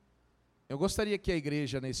Eu gostaria que a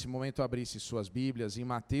igreja, nesse momento, abrisse suas Bíblias em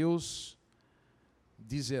Mateus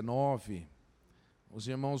 19. Os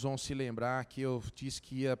irmãos vão se lembrar que eu disse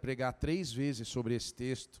que ia pregar 3 vezes sobre esse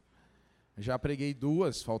texto. Já preguei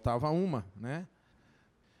 2, faltava uma, né?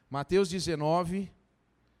 Mateus 19,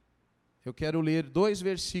 eu quero ler 2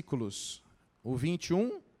 versículos, o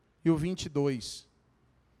 21 e o 22.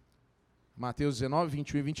 Mateus 19,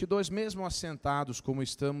 21 e 22, mesmo assentados como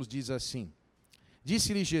estamos, diz assim: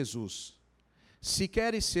 Disse-lhe Jesus: Se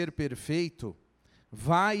queres ser perfeito,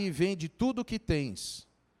 vai e vende tudo o que tens,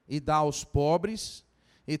 e dá aos pobres,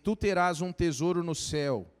 e tu terás um tesouro no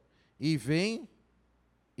céu, e vem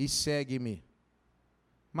e segue-me.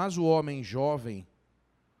 Mas o homem jovem,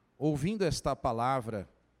 ouvindo esta palavra,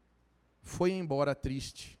 foi embora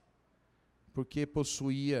triste, porque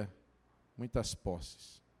possuía muitas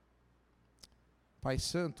posses. Pai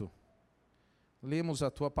Santo, lemos a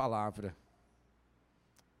tua palavra.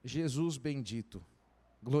 Jesus bendito,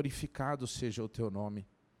 glorificado seja o teu nome.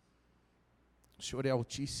 O Senhor é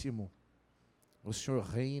altíssimo, o Senhor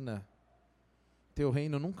reina, teu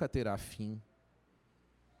reino nunca terá fim.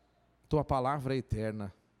 Tua palavra é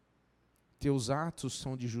eterna, teus atos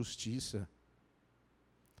são de justiça.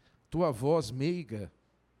 Tua voz meiga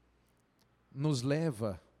nos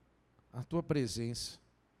leva à tua presença.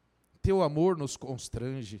 Teu amor nos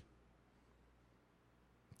constrange.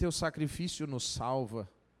 Teu sacrifício nos salva.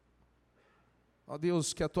 Ó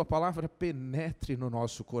Deus, que a tua palavra penetre no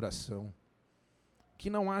nosso coração. Que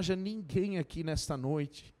não haja ninguém aqui nesta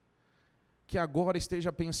noite que agora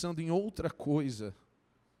esteja pensando em outra coisa,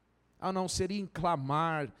 a não ser em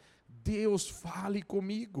clamar: Deus, fale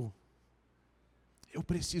comigo. Eu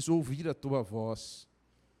preciso ouvir a tua voz.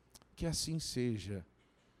 Que assim seja.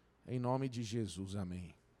 Em nome de Jesus,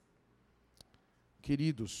 amém.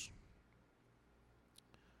 Queridos,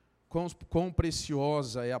 quão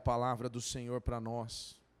preciosa é a palavra do Senhor para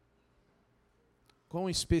nós. Quão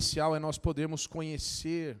especial é nós podermos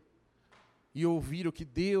conhecer e ouvir o que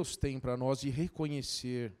Deus tem para nós e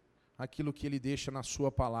reconhecer aquilo que Ele deixa na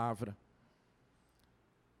sua palavra.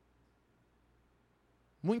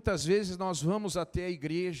 Muitas vezes nós vamos até a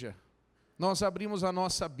igreja, nós abrimos a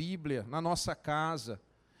nossa Bíblia na nossa casa,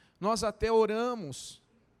 nós até oramos,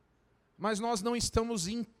 mas nós não estamos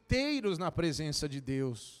inteiros na presença de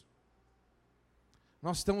Deus.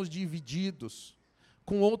 Nós estamos divididos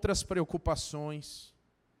com outras preocupações.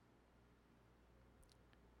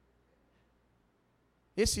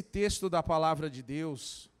 Esse texto da palavra de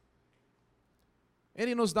Deus,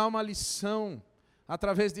 ele nos dá uma lição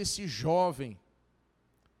através desse jovem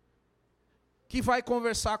que vai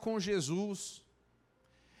conversar com Jesus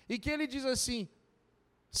e que ele diz assim: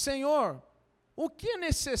 Senhor, o que é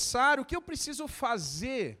necessário, o que eu preciso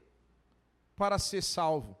fazer para ser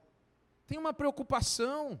salvo? Tem uma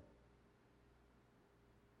preocupação.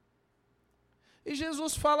 E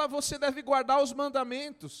Jesus fala: você deve guardar os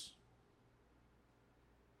mandamentos.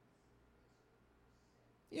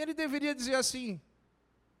 E ele deveria dizer assim: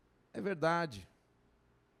 é verdade,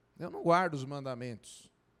 eu não guardo os mandamentos.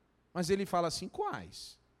 Mas ele fala assim: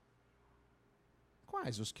 quais?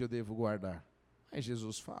 Quais os que eu devo guardar? Aí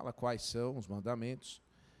Jesus fala quais são os mandamentos,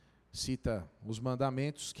 cita os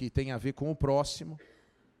mandamentos que têm a ver com o próximo.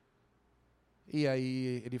 E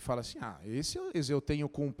aí ele fala assim: esse eu tenho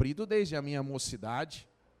cumprido desde a minha mocidade.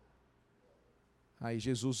 Aí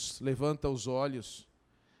Jesus levanta os olhos,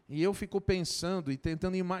 e eu fico pensando e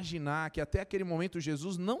tentando imaginar que até aquele momento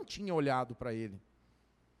Jesus não tinha olhado para ele.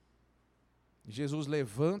 Jesus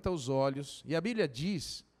levanta os olhos, e a Bíblia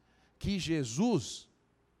diz que Jesus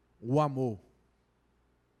o amou.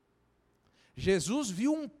 Jesus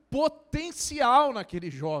viu um potencial naquele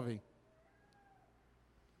jovem.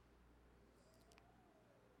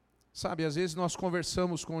 Sabe, às vezes nós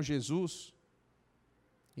conversamos com Jesus,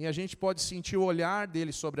 e a gente pode sentir o olhar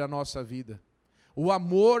dele sobre a nossa vida, o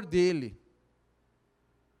amor dele.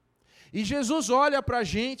 E Jesus olha para a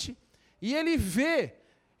gente, e ele vê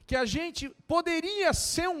que a gente poderia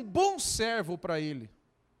ser um bom servo para ele.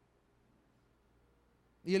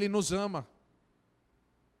 E ele nos ama.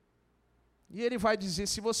 E ele vai dizer: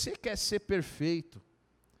 se você quer ser perfeito,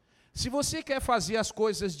 se você quer fazer as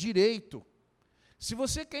coisas direito, se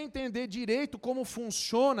você quer entender direito como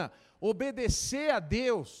funciona obedecer a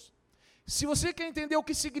Deus, se você quer entender o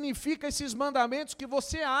que significa esses mandamentos que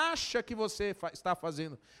você acha que você está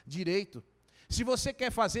fazendo direito, se você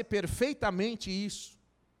quer fazer perfeitamente isso,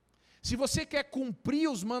 se você quer cumprir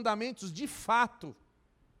os mandamentos de fato,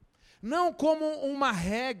 não como uma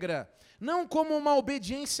regra, não como uma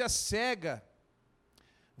obediência cega,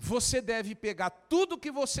 você deve pegar tudo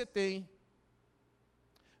que você tem,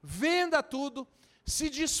 venda tudo, se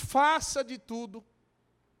desfaça de tudo,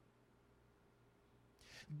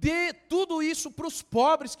 dê tudo isso para os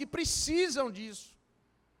pobres que precisam disso,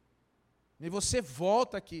 e você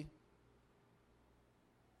volta aqui,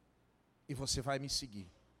 e você vai me seguir.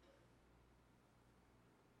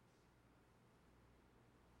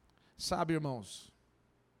 Sabe, irmãos,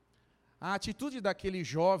 a atitude daquele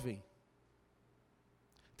jovem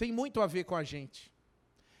tem muito a ver com a gente.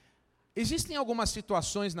 Existem algumas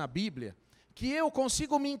situações na Bíblia que eu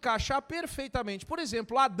consigo me encaixar perfeitamente. Por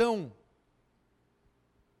exemplo, Adão.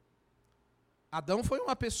 Adão foi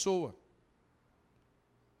uma pessoa.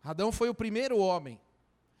 Adão foi o primeiro homem.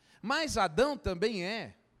 Mas Adão também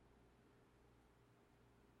é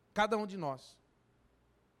cada um de nós.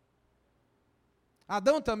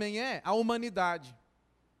 Adão também é a humanidade.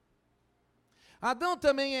 Adão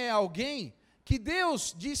também é alguém que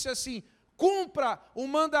Deus disse assim, cumpra o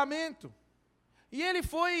mandamento. E ele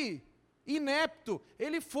foi inepto,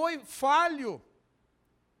 ele foi falho.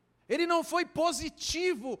 Ele não foi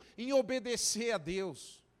positivo em obedecer a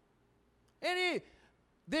Deus. Ele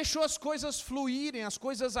deixou as coisas fluírem, as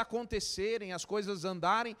coisas acontecerem, as coisas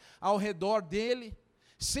andarem ao redor dele,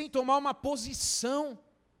 sem tomar uma posição.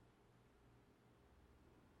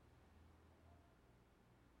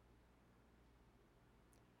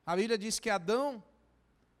 A Bíblia diz que Adão,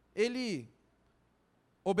 ele,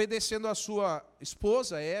 obedecendo a sua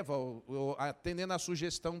esposa, Eva, atendendo à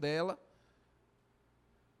sugestão dela,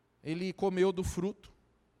 ele comeu do fruto,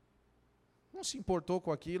 não se importou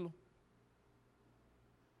com aquilo.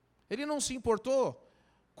 Ele não se importou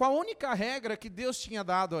com a única regra que Deus tinha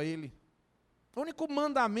dado a ele. O único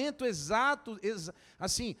mandamento exato,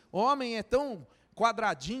 assim, homem é tão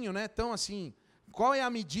quadradinho, né, tão assim, qual é a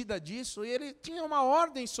medida disso? E ele tinha uma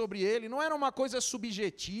ordem sobre ele, não era uma coisa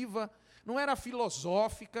subjetiva, não era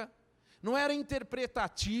filosófica, não era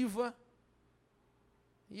interpretativa.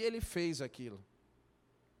 E ele fez aquilo.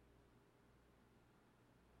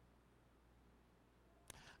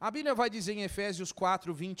 A Bíblia vai dizer em Efésios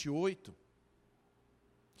 4, 28,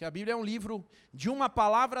 que a Bíblia é um livro de uma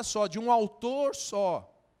palavra só, de um autor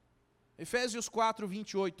só. Efésios 4,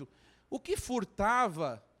 28. O que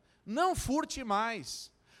furtava, não furte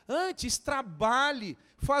mais. Antes, trabalhe,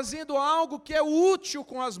 fazendo algo que é útil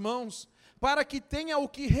com as mãos, para que tenha o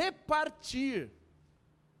que repartir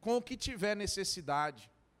com o que tiver necessidade.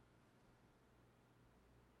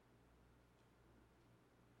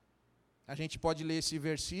 A gente pode ler esse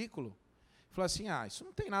versículo e falar assim, isso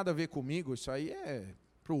não tem nada a ver comigo, isso aí é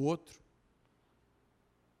para o outro.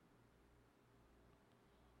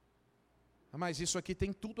 Mas isso aqui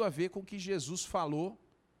tem tudo a ver com o que Jesus falou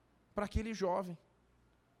para aquele jovem.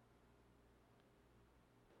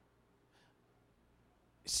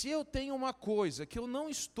 Se eu tenho uma coisa que eu não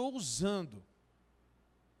estou usando,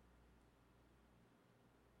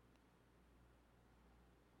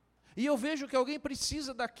 e eu vejo que alguém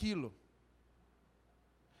precisa daquilo,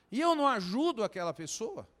 e eu não ajudo aquela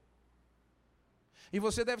pessoa, e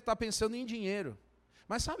você deve estar pensando em dinheiro,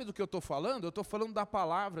 mas sabe do que eu estou falando? Eu estou falando da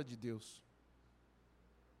palavra de Deus.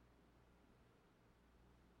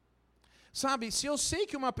 Sabe, se eu sei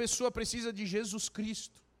que uma pessoa precisa de Jesus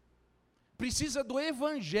Cristo, precisa do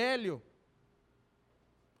Evangelho,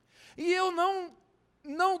 e eu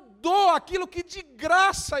não dou aquilo que de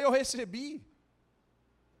graça eu recebi,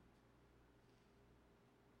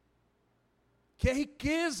 que é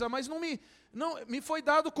riqueza, mas não me foi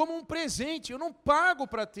dado como um presente, eu não pago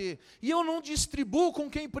para ter, e eu não distribuo com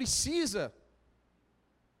quem precisa,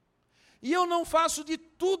 e eu não faço de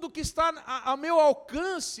tudo que está a meu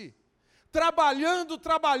alcance, trabalhando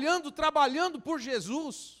por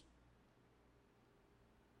Jesus.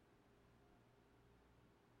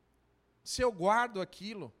 Se eu guardo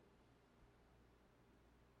aquilo.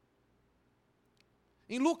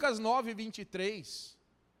 Em Lucas 9, 23,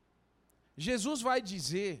 Jesus vai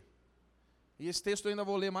dizer, e esse texto eu ainda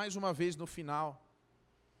vou ler mais uma vez no final.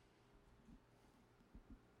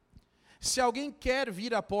 Se alguém quer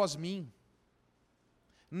vir após mim,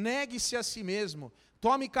 negue-se a si mesmo,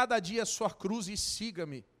 tome cada dia a sua cruz e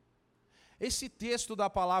siga-me. Esse texto da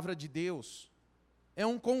palavra de Deus é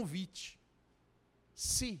um convite.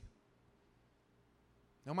 Se.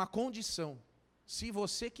 É uma condição. Se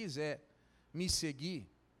você quiser me seguir,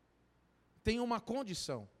 tem uma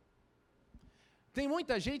condição. Tem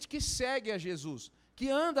muita gente que segue a Jesus, que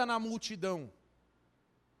anda na multidão.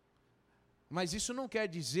 Mas isso não quer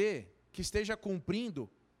dizer que esteja cumprindo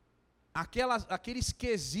aqueles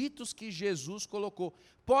quesitos que Jesus colocou.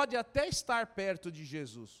 Pode até estar perto de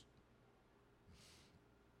Jesus.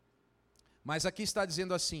 Mas aqui está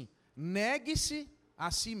dizendo assim, negue-se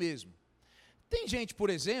a si mesmo. Tem gente, por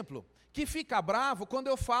exemplo, que fica bravo quando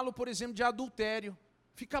eu falo, por exemplo, de adultério.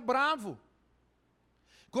 Fica bravo.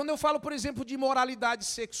 Quando eu falo, por exemplo, de imoralidade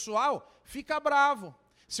sexual, fica bravo.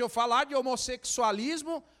 Se eu falar de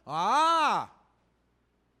homossexualismo,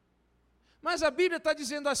 mas a Bíblia está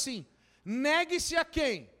dizendo assim, negue-se a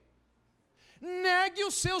quem? Negue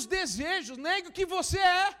os seus desejos, negue o que você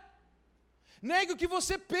é. Negue o que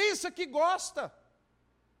você pensa que gosta.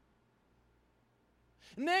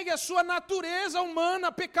 Negue a sua natureza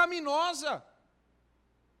humana pecaminosa.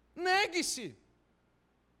 Negue-se.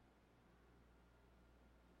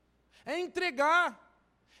 É entregar,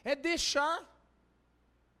 é deixar.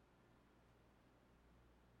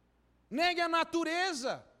 Negue a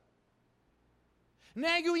natureza.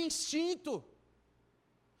 Negue o instinto.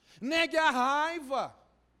 Negue a raiva.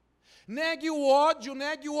 Negue o ódio,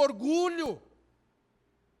 negue o orgulho.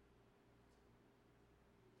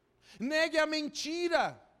 Negue a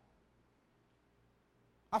mentira,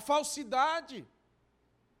 a falsidade.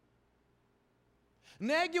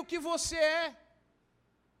 Negue o que você é.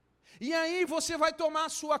 E aí você vai tomar a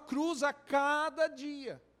sua cruz a cada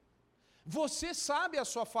dia. Você sabe a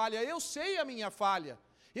sua falha, eu sei a minha falha.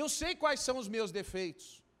 Eu sei quais são os meus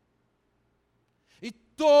defeitos. E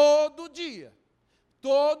todo dia,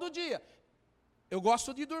 eu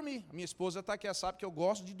gosto de dormir. Minha esposa está aqui, ela sabe que eu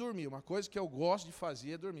gosto de dormir. Uma coisa que eu gosto de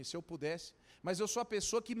fazer é dormir, se eu pudesse. Mas eu sou a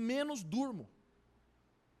pessoa que menos durmo.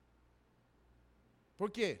 Por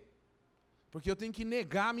quê? Porque eu tenho que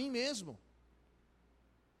negar a mim mesmo.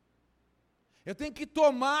 Eu tenho que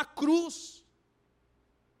tomar a cruz.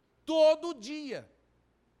 Todo dia.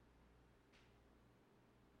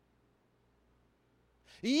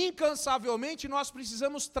 E incansavelmente nós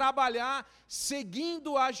precisamos trabalhar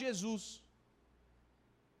seguindo a Jesus.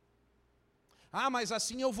 Mas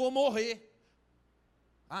assim eu vou morrer.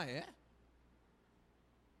 É?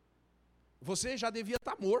 Você já devia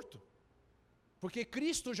estar morto. Porque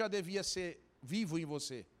Cristo já devia ser vivo em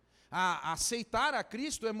você. Aceitar a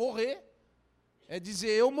Cristo é morrer. É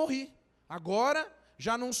dizer, eu morri. Agora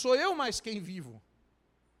já não sou eu mais quem vivo.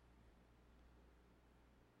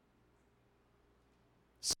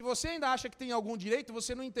 Se você ainda acha que tem algum direito,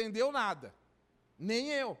 você não entendeu nada. Nem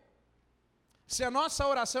eu. Se a nossa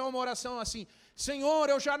oração é uma oração assim, Senhor,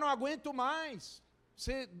 eu já não aguento mais.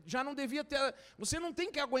 Você já não devia ter. Você não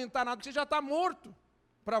tem que aguentar nada, porque você já está morto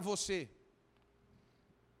para você.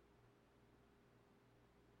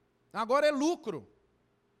 Agora é lucro.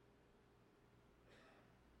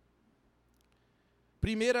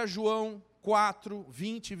 1 João 4,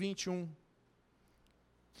 20 e 21.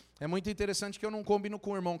 É muito interessante que eu não combino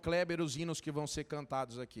com o irmão Kleber os hinos que vão ser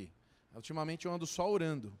cantados aqui. Ultimamente eu ando só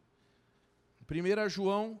orando. 1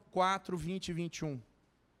 João 4, 20 e 21.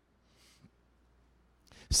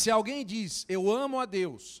 Se alguém diz, eu amo a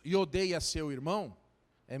Deus e odeia seu irmão,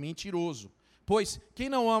 é mentiroso. Pois quem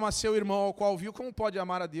não ama seu irmão ao qual viu, como pode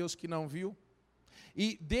amar a Deus que não viu?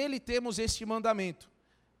 E dele temos este mandamento,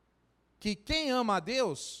 que quem ama a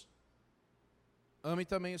Deus, ame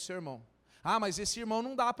também o seu irmão. Mas esse irmão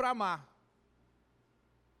não dá para amar.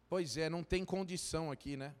 Pois é, não tem condição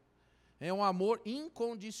aqui, né? É um amor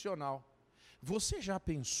incondicional. Você já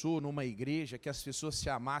pensou numa igreja que as pessoas se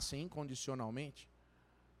amassem incondicionalmente?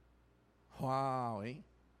 Uau, hein?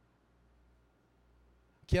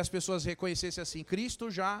 Que as pessoas reconhecessem assim, Cristo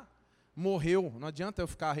já morreu. Não adianta eu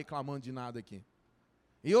ficar reclamando de nada aqui.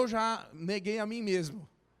 Eu já neguei a mim mesmo.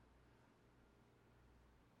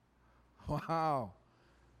 Uau!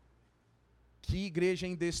 Que igreja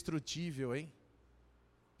indestrutível, hein?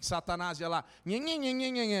 Satanás ia lá,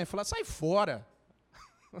 fala, sai fora.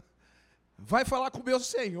 Vai falar com o meu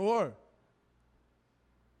Senhor.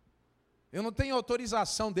 Eu não tenho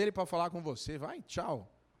autorização dele para falar com você. Vai, tchau.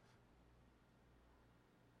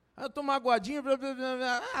 Eu estou magoadinho.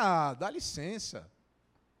 Dá licença.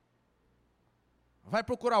 Vai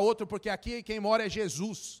procurar outro, porque aqui quem mora é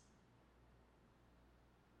Jesus.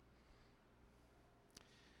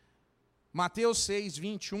 Mateus 6,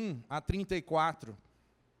 21 a 34.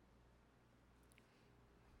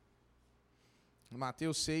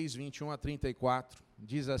 Mateus 6, 21 a 34.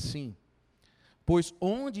 Diz assim: pois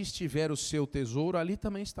onde estiver o seu tesouro, ali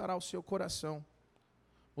também estará o seu coração.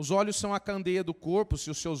 Os olhos são a candeia do corpo. Se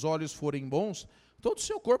os seus olhos forem bons, todo o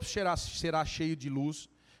seu corpo será cheio de luz.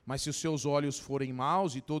 Mas se os seus olhos forem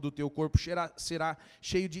maus, e todo o teu corpo será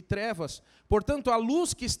cheio de trevas. Portanto, a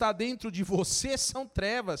luz que está dentro de você são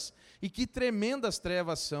trevas, e que tremendas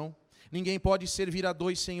trevas são. Ninguém pode servir a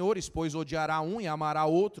dois senhores, pois odiará um e amará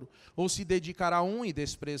outro, ou se dedicará a um e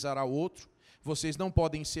desprezará o outro. Vocês não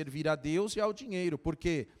podem servir a Deus e ao dinheiro,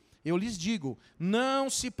 porque, eu lhes digo, não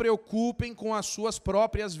se preocupem com as suas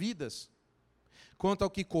próprias vidas, quanto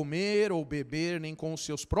ao que comer ou beber, nem com os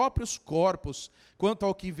seus próprios corpos, quanto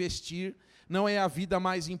ao que vestir. Não é a vida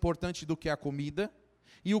mais importante do que a comida,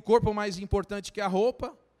 e o corpo mais importante que a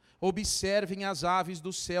roupa? Observem as aves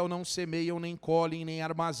do céu, não semeiam, nem colhem, nem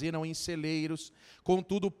armazenam em celeiros,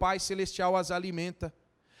 contudo o Pai Celestial as alimenta.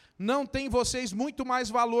 Não têm vocês muito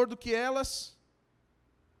mais valor do que elas?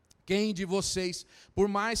 Quem de vocês, por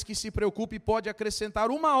mais que se preocupe, pode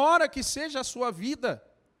acrescentar uma hora que seja a sua vida?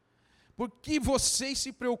 Porque vocês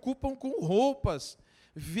se preocupam com roupas.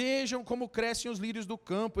 Vejam como crescem os lírios do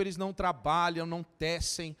campo, eles não trabalham, não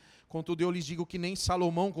tecem. Contudo, eu lhes digo que nem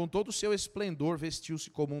Salomão, com todo o seu esplendor,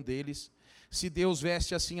 vestiu-se como um deles. Se Deus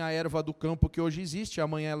veste assim a erva do campo que hoje existe,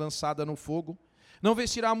 amanhã é lançada no fogo, não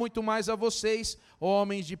vestirá muito mais a vocês,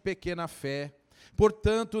 homens de pequena fé.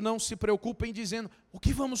 Portanto, não se preocupem dizendo, o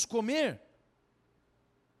que vamos comer?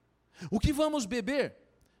 O que vamos beber?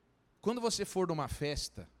 Quando você for numa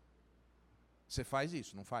festa, você faz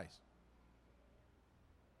isso, não faz?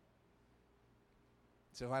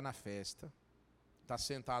 Você vai na festa, está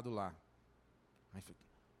sentado lá. Aí fica,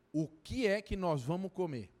 o que é que nós vamos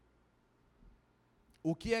comer?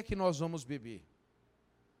 O que é que nós vamos beber?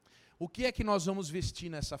 O que é que nós vamos vestir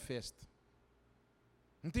nessa festa?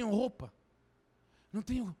 Não tenho roupa.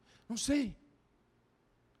 Não sei.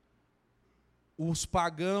 Os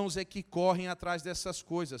pagãos é que correm atrás dessas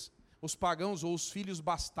coisas. Os pagãos ou os filhos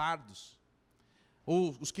bastardos,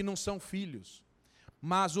 ou os que não são filhos.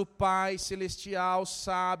 Mas o Pai Celestial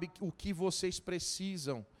sabe o que vocês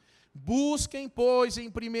precisam. Busquem, pois, em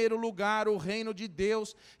primeiro lugar o reino de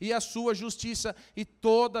Deus e a sua justiça, e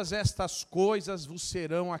todas estas coisas vos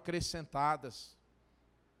serão acrescentadas.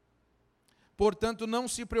 Portanto, não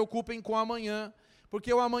se preocupem com o amanhã,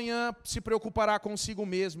 porque o amanhã se preocupará consigo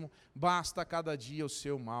mesmo. Basta cada dia o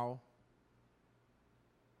seu mal.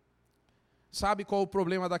 Sabe qual o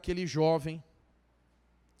problema daquele jovem?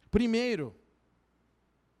 Primeiro,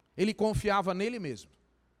 ele confiava nele mesmo.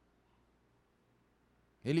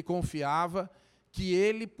 Ele confiava que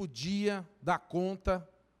ele podia dar conta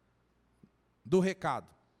do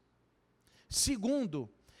recado. Segundo,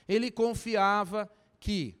 ele confiava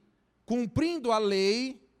que, cumprindo a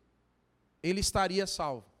lei, ele estaria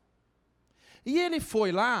salvo. E ele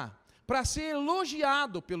foi lá para ser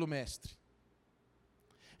elogiado pelo mestre.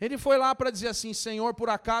 Ele foi lá para dizer assim, Senhor, por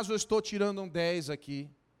acaso eu estou tirando um 10 aqui.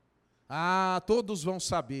 Ah, todos vão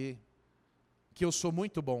saber que eu sou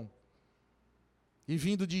muito bom. E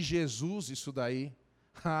vindo de Jesus isso daí,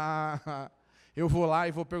 eu vou lá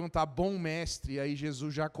e vou perguntar, bom mestre, e aí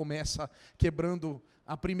Jesus já começa quebrando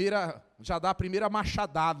já dá a primeira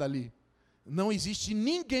machadada ali. Não existe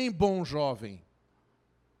ninguém bom, jovem,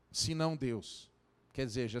 senão Deus. Quer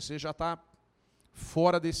dizer, você já está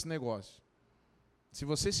fora desse negócio. Se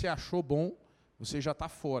você se achou bom, você já está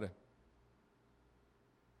fora.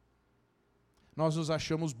 Nós nos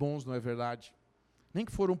achamos bons, não é verdade? Nem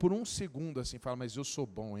que foram por um segundo assim, fala, mas eu sou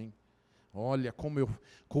bom, hein? Olha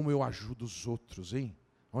como eu ajudo os outros, hein?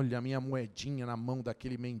 Olha a minha moedinha na mão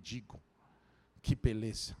daquele mendigo. Que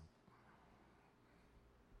beleza.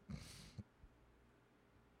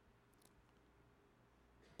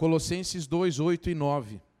 Colossenses 2, 8 e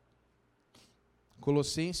 9.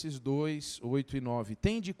 Colossenses 2, 8 e 9.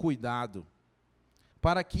 Tende cuidado,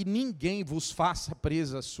 para que ninguém vos faça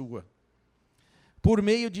presa sua, por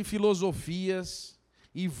meio de filosofias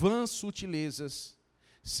e vãs sutilezas,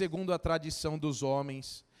 segundo a tradição dos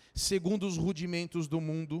homens, segundo os rudimentos do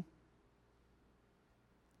mundo,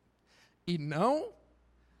 e não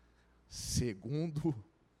segundo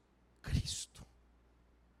Cristo.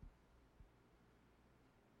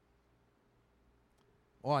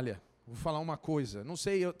 Olha, vou falar uma coisa, não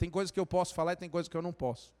sei, tem coisas que eu posso falar e tem coisas que eu não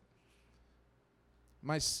posso.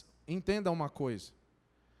 Mas entenda uma coisa,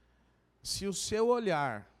 se o seu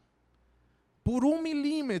olhar, por 1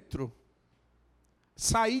 milímetro,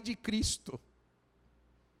 sair de Cristo,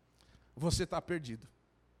 você está perdido.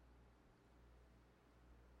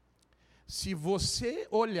 Se você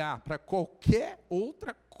olhar para qualquer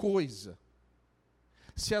outra coisa,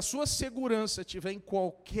 se a sua segurança estiver em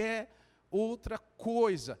qualquer outra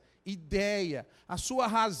coisa, ideia, a sua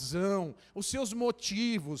razão, os seus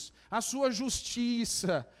motivos, a sua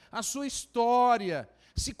justiça, a sua história,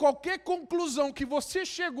 se qualquer conclusão que você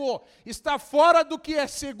chegou está fora do que é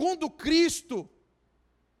segundo Cristo,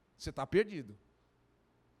 você está perdido.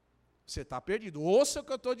 Você está perdido. Ouça o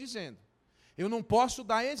que eu estou dizendo. Eu não posso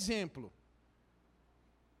dar exemplo,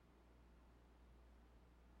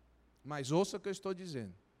 mas ouça o que eu estou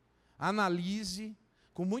dizendo. Analise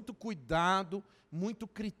com muito cuidado, muito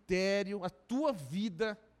critério a tua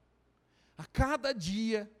vida, a cada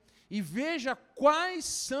dia, e veja quais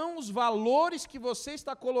são os valores que você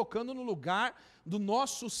está colocando no lugar do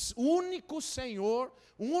nosso único Senhor,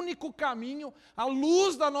 único caminho, a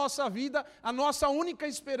luz da nossa vida, a nossa única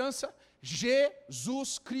esperança,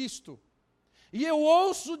 Jesus Cristo. E eu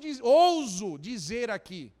ouso dizer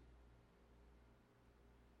aqui,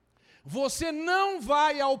 você não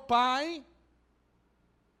vai ao Pai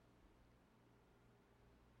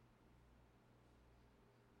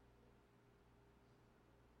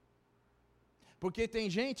porque tem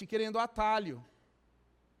gente querendo atalho.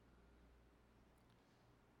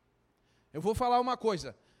 Eu vou falar uma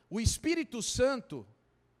coisa, o Espírito Santo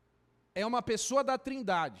é uma pessoa da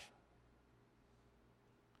Trindade.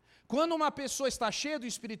 Quando uma pessoa está cheia do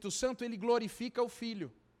Espírito Santo, ele glorifica o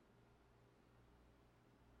Filho.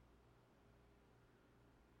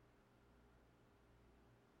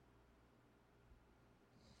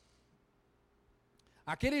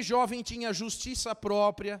 Aquele jovem tinha justiça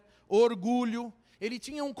própria, orgulho, ele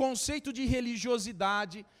tinha um conceito de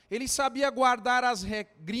religiosidade, ele sabia guardar as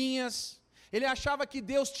regrinhas, ele achava que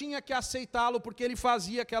Deus tinha que aceitá-lo porque ele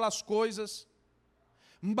fazia aquelas coisas,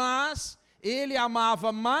 mas ele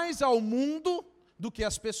amava mais ao mundo do que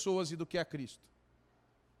as pessoas e do que a Cristo.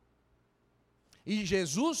 E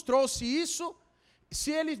Jesus trouxe isso,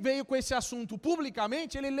 se ele veio com esse assunto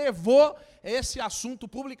publicamente, ele levou esse assunto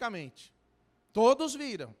publicamente. Todos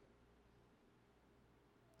viram.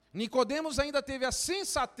 Nicodemos ainda teve a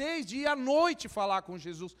sensatez de ir à noite falar com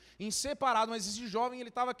Jesus, em separado, mas esse jovem ele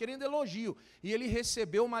estava querendo elogio, e ele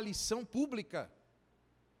recebeu uma lição pública.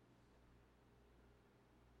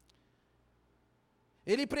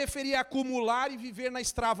 Ele preferia acumular e viver na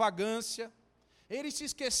extravagância, ele se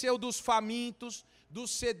esqueceu dos famintos,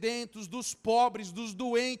 dos sedentos, dos pobres, dos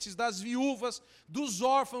doentes, das viúvas, dos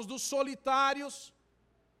órfãos, dos solitários,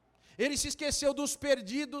 ele se esqueceu dos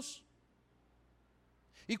perdidos.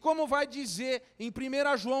 E como vai dizer em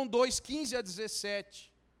 1 João 2, 15 a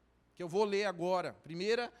 17, que eu vou ler agora,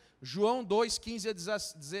 1 João 2, 15 a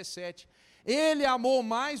 17, ele amou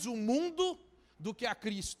mais o mundo do que a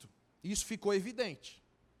Cristo, isso ficou evidente.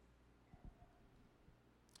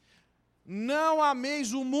 Não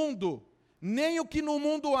ameis o mundo, nem o que no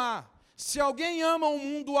mundo há, se alguém ama o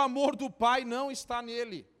mundo, o amor do Pai não está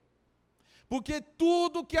nele, porque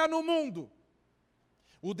tudo que há no mundo,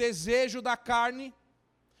 o desejo da carne,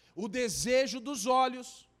 o desejo dos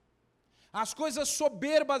olhos, as coisas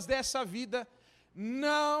soberbas dessa vida,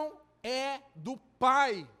 não é do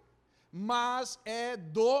Pai, mas é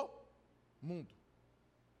do mundo.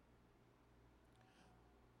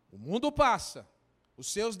 O mundo passa,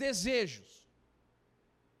 os seus desejos,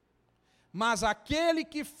 mas aquele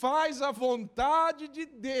que faz a vontade de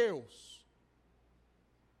Deus,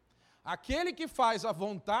 aquele que faz a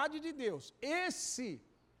vontade de Deus, esse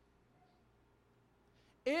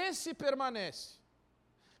permanece,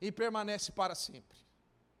 e permanece para sempre.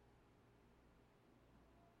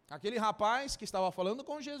 Aquele rapaz que estava falando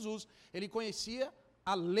com Jesus, ele conhecia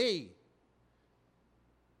a lei,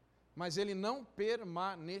 mas ele não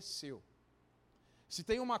permaneceu. Se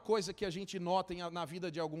tem uma coisa que a gente nota na vida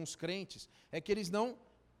de alguns crentes, é que eles não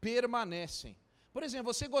permanecem. Por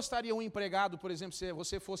exemplo, você gostaria um empregado, por exemplo, se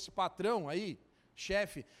você fosse patrão aí,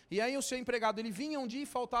 chefe, e aí o seu empregado, ele vinha um dia e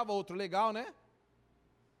faltava outro, legal, né?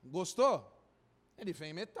 Gostou? Ele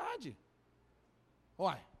vem metade.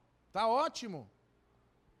 Uai, tá ótimo.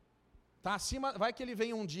 Tá acima, vai que ele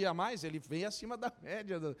vem um dia a mais, ele vem acima da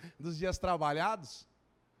média dos dias trabalhados.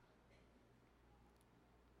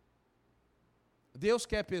 Deus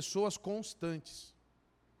quer pessoas constantes,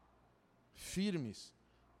 firmes,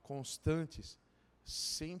 constantes,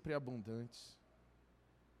 sempre abundantes.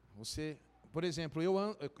 Você, por exemplo,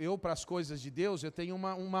 eu para as coisas de Deus, eu tenho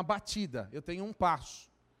uma batida, eu tenho um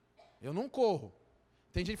passo. Eu não corro.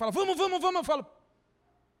 Tem gente que fala, vamos, eu falo,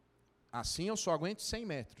 assim eu só aguento 100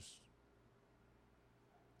 metros.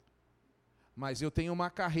 Mas eu tenho uma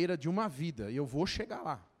carreira de uma vida, e eu vou chegar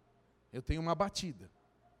lá. Eu tenho uma batida.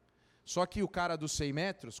 Só que o cara dos 100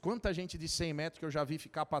 metros, quanta gente de 100 metros que eu já vi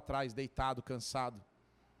ficar para trás, deitado, cansado.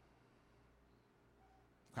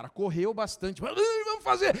 O cara correu bastante, vamos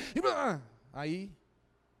fazer. Aí,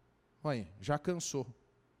 olha, já cansou.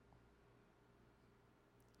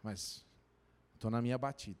 Mas estou na minha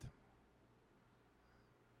batida.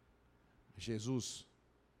 Jesus,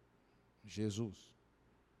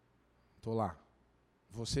 estou lá.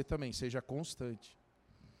 Você também, seja constante.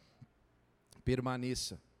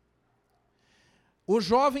 Permaneça. O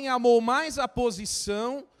jovem amou mais a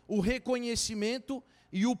posição, o reconhecimento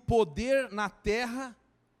e o poder na terra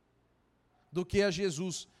do que a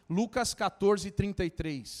Jesus. Lucas 14,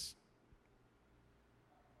 33.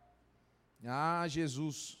 Ah,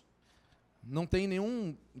 Jesus, não tem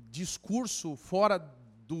nenhum discurso fora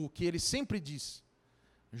do que ele sempre diz.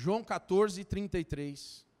 João 14,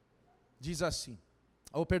 33, diz assim.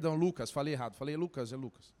 Oh, perdão, Lucas, falei errado. Falei Lucas, é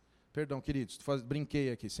Lucas. Perdão, queridos,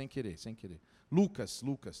 brinquei aqui, sem querer. Lucas.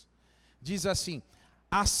 Diz assim: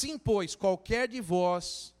 assim, pois, qualquer de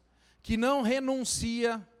vós que não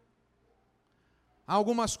renuncia a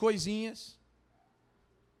algumas coisinhas,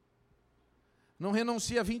 não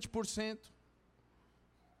renuncia a 20%.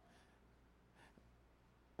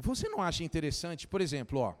 Você não acha interessante, por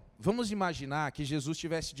exemplo, vamos imaginar que Jesus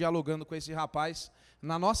estivesse dialogando com esse rapaz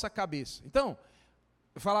na nossa cabeça. Então,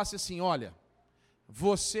 eu falasse assim: olha,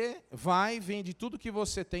 você vai, vende tudo que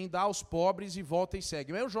você tem, dá aos pobres e volta e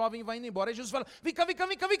segue. Aí o jovem vai indo embora, e Jesus fala: vem cá.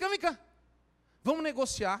 Vamos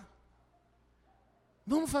negociar.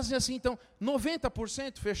 Vamos fazer assim então,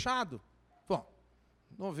 90% fechado? Bom,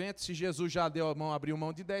 90%, se Jesus já deu a mão, abriu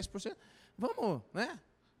mão de 10%, vamos, né?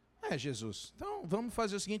 Jesus, então vamos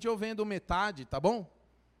fazer o seguinte, eu vendo metade, tá bom?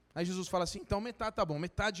 Aí Jesus fala assim: então metade tá bom,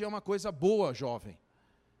 metade é uma coisa boa, jovem.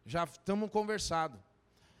 Já estamos conversados.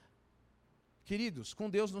 Queridos, com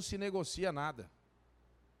Deus não se negocia nada.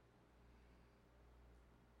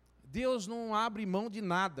 Deus não abre mão de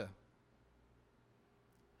nada.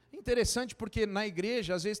 Interessante porque na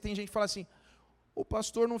igreja, às vezes tem gente que fala assim: o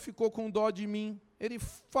pastor não ficou com dó de mim, ele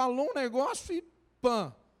falou um negócio e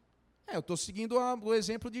pã. Eu estou seguindo o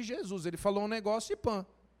exemplo de Jesus, ele falou um negócio e pã.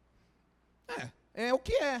 É o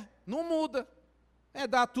que é, não muda. É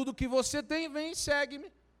dar tudo que você tem, vem e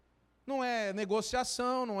segue-me. Não é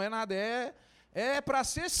negociação, não é nada, é para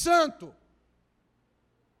ser santo.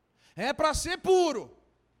 É para ser puro.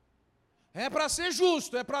 É para ser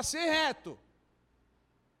justo, é para ser reto.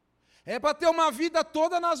 É para ter uma vida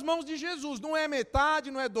toda nas mãos de Jesus. Não é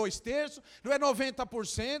metade, não é 2/3, não é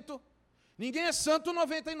 90%. Ninguém é santo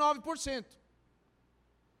 99%.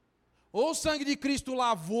 Ou o sangue de Cristo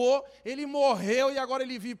lavou, ele morreu e agora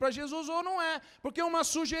ele vive para Jesus, ou não é. Porque é uma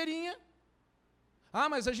sujeirinha.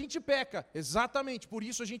 Mas a gente peca. Exatamente, por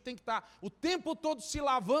isso a gente tem que estar o tempo todo se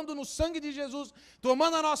lavando no sangue de Jesus,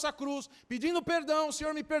 tomando a nossa cruz, pedindo perdão: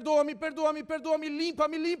 Senhor, me perdoa, me limpa.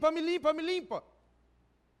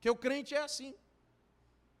 Porque o crente é assim.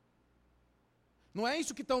 Não é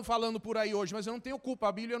isso que estão falando por aí hoje, mas eu não tenho culpa,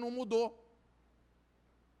 a Bíblia não mudou.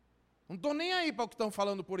 Não estou nem aí para o que estão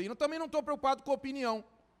falando por aí. Eu também não estou preocupado com opinião,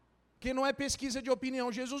 porque não é pesquisa de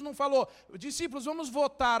opinião. Jesus não falou: discípulos, vamos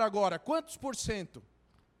votar agora, quantos por cento?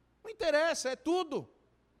 Não interessa, é tudo.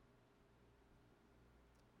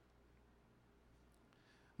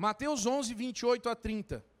 Mateus 11, 28 a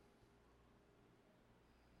 30.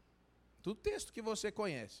 Tudo texto que você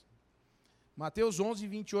conhece. Mateus 11,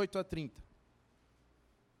 28 a 30.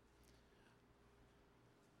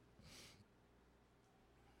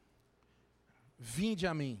 Vinde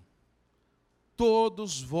a mim,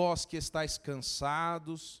 todos vós que estáis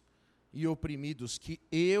cansados e oprimidos, que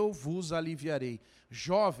eu vos aliviarei.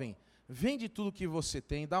 Jovem, vende tudo que você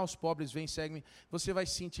tem, dá aos pobres, vem, segue-me. Você vai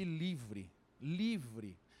se sentir livre,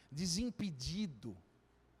 desimpedido,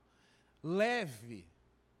 leve.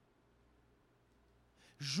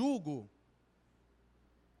 Jugo,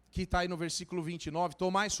 que está aí no versículo 29,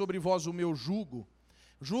 tomai sobre vós o meu jugo.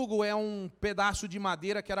 Jugo é um pedaço de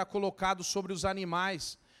madeira que era colocado sobre os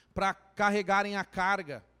animais para carregarem a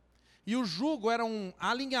carga. E o jugo era um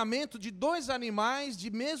alinhamento de 2 animais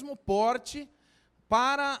de mesmo porte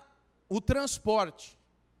para o transporte.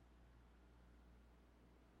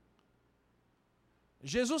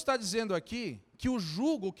 Jesus está dizendo aqui que o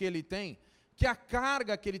jugo que ele tem, que a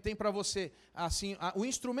carga que ele tem para você, assim, o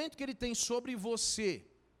instrumento que ele tem sobre você,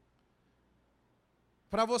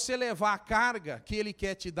 para você levar a carga que ele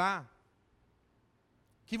quer te dar,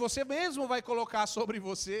 que você mesmo vai colocar sobre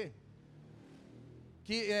você.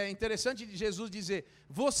 Que é interessante de Jesus dizer: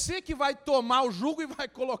 você que vai tomar o jugo e vai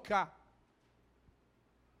colocar.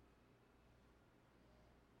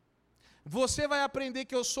 Você vai aprender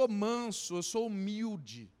que eu sou manso, eu sou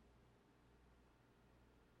humilde.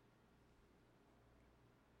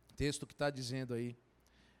 Texto que está dizendo aí.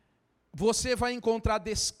 Você vai encontrar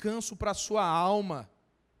descanso para a sua alma.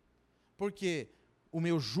 Porque o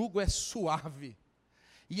meu jugo é suave.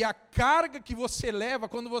 E a carga que você leva,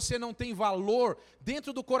 quando você não tem valor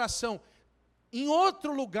dentro do coração, em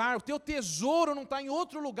outro lugar, o teu tesouro não está em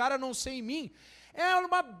outro lugar a não ser em mim, é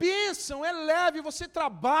uma bênção, é leve, você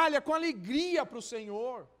trabalha com alegria para o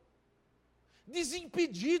Senhor.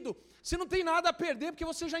 Desimpedido, você não tem nada a perder, porque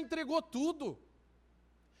você já entregou tudo.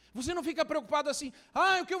 Você não fica preocupado assim: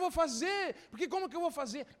 o que eu vou fazer? Porque como que eu vou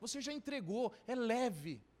fazer? Você já entregou, é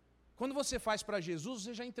leve. Quando você faz para Jesus,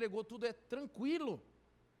 você já entregou tudo, é tranquilo.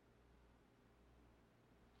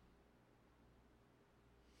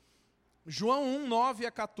 João 1, 9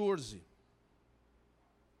 a 14.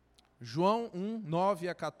 João 1, 9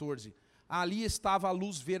 a 14. Ali estava a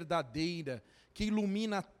luz verdadeira, que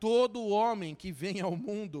ilumina todo homem que vem ao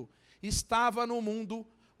mundo. Estava no mundo,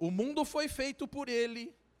 o mundo foi feito por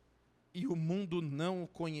ele, e o mundo não o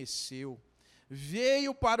conheceu.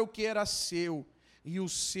 Veio para o que era seu, e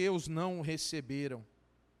os seus não o receberam.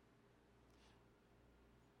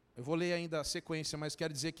 Eu vou ler ainda a sequência, mas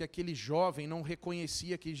quero dizer que aquele jovem não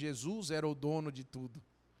reconhecia que Jesus era o dono de tudo.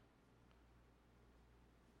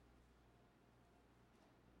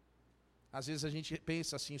 Às vezes a gente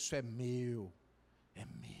pensa assim, isso é meu.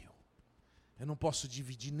 Eu não posso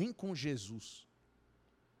dividir nem com Jesus.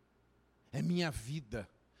 É minha vida,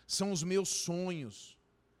 são os meus sonhos.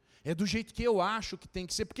 É do jeito que eu acho que tem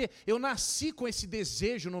que ser, porque eu nasci com esse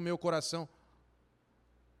desejo no meu coração.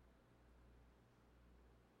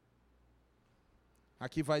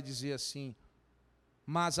 Aqui vai dizer assim: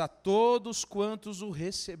 mas a todos quantos o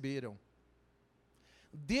receberam,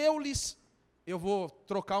 deu-lhes, eu vou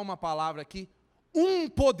trocar uma palavra aqui, um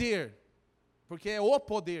poder, porque é o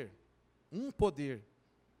poder, um poder,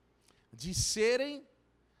 de serem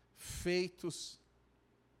feitos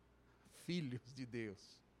filhos de Deus.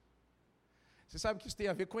 Você sabe que isso tem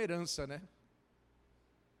a ver com herança, né?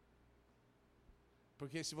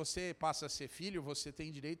 Porque se você passa a ser filho, você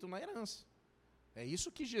tem direito na herança. É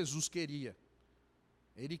isso que Jesus queria.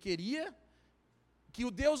 Ele queria que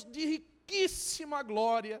o Deus de riquíssima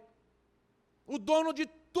glória, o dono de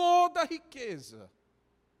toda a riqueza,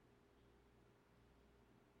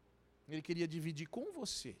 ele queria dividir com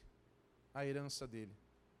você a herança dele.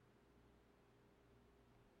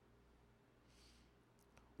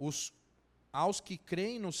 Aos que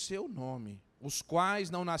creem no seu nome, os quais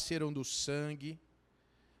não nasceram do sangue,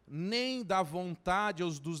 nem da vontade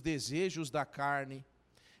ou dos desejos da carne,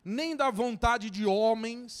 nem da vontade de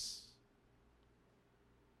homens,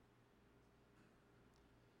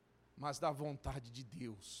 mas da vontade de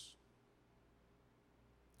Deus.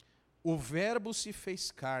 O Verbo se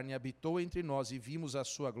fez carne, habitou entre nós e vimos a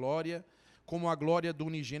sua glória, como a glória do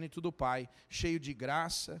unigênito do Pai, cheio de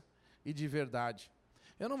graça e de verdade.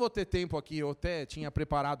 Eu não vou ter tempo aqui, eu até tinha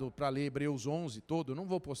preparado para ler Hebreus 11 todo, não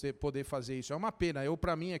vou poder fazer isso, é uma pena.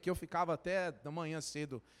 Para mim aqui eu ficava até da manhã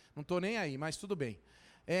cedo, não estou nem aí, mas tudo bem.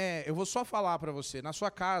 Eu vou só falar para você, na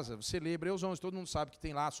sua casa, você lê Hebreus 11, todo mundo sabe que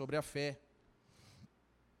tem lá sobre a fé.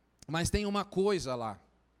 Mas tem uma coisa lá,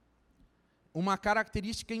 uma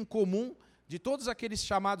característica em comum de todos aqueles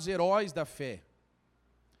chamados heróis da fé.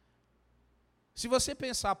 Se você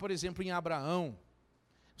pensar, por exemplo, em Abraão,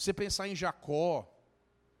 você pensar em Jacó,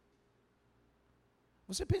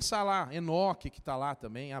 você pensar lá, Enoque, que está lá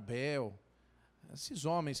também, Abel, esses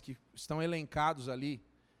homens que estão elencados ali,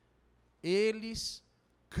 eles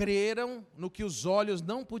creram no que os olhos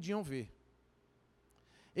não podiam ver.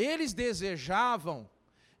 Eles desejavam,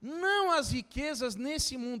 não as riquezas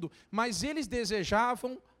nesse mundo, mas eles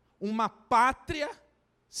desejavam uma pátria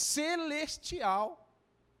celestial.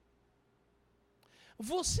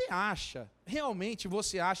 Realmente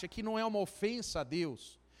você acha que não é uma ofensa a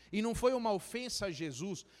Deus? E não foi uma ofensa a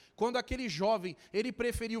Jesus, quando aquele jovem, ele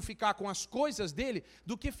preferiu ficar com as coisas dele,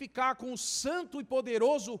 do que ficar com o santo e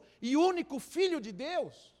poderoso e único Filho de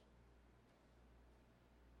Deus.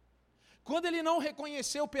 Quando ele não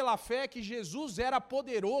reconheceu pela fé que Jesus era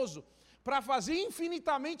poderoso, para fazer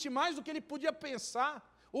infinitamente mais do que ele podia pensar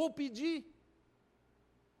ou pedir.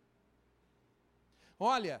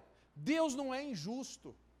 Olha, Deus não é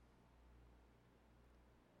injusto.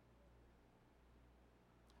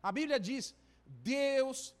 A Bíblia diz,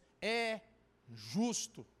 Deus é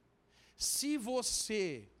justo. Se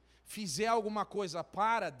você fizer alguma coisa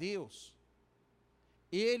para Deus,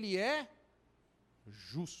 Ele é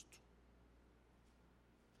justo.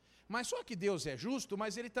 Mas só que Deus é justo,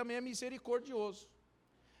 mas Ele também é misericordioso.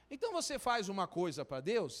 Então você faz uma coisa para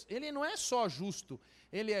Deus, Ele não é só justo,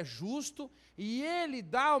 Ele é justo e Ele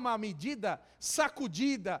dá uma medida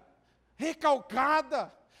sacudida,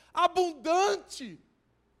 recalcada, abundante.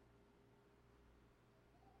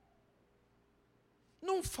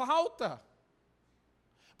 Não falta.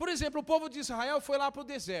 Por exemplo, o povo de Israel foi lá para o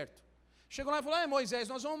deserto. Chegou lá e falou, Moisés,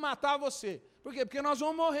 nós vamos matar você. Por quê? Porque nós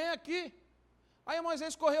vamos morrer aqui. Aí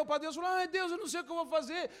Moisés correu para Deus e falou, Deus, eu não sei o que eu vou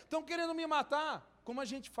fazer, estão querendo me matar. Como a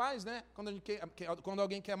gente faz, né? Quando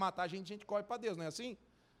alguém quer matar a gente corre para Deus, não é assim?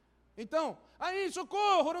 Então, aí,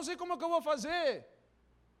 socorro, eu não sei como é que eu vou fazer.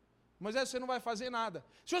 Moisés, você não vai fazer nada.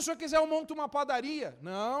 Se o senhor quiser, eu monto uma padaria.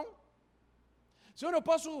 Não. Senhor, eu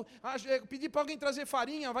posso pedir para alguém trazer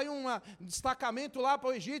farinha, vai um destacamento lá para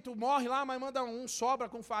o Egito, morre lá, mas manda sobra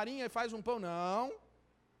com farinha e faz um pão. Não.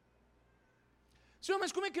 Senhor,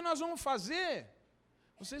 mas como é que nós vamos fazer?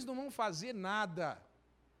 Vocês não vão fazer nada.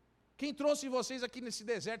 Quem trouxe vocês aqui nesse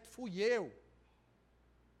deserto fui eu.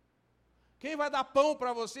 Quem vai dar pão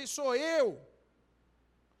para vocês sou eu.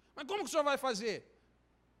 Mas como que o senhor vai fazer?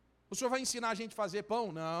 O senhor vai ensinar a gente a fazer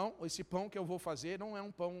pão? Não, esse pão que eu vou fazer não é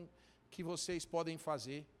um pão que vocês podem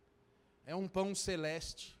fazer. É um pão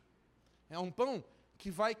celeste. É um pão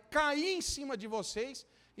que vai cair em cima de vocês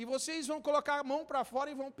e vocês vão colocar a mão para fora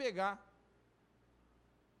e vão pegar.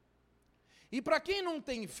 E para quem não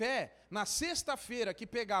tem fé, na sexta-feira que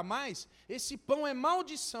pegar mais, esse pão é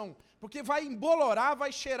maldição, porque vai embolorar,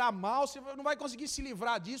 vai cheirar mal, você não vai conseguir se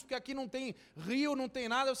livrar disso, porque aqui não tem rio, não tem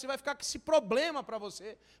nada, você vai ficar com esse problema para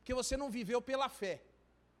você, porque você não viveu pela fé.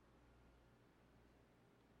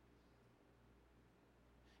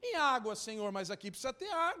 E água, Senhor, mas aqui precisa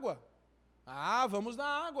ter água. Ah, vamos na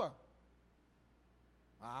água.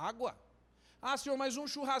 Água. Ah, Senhor, mas um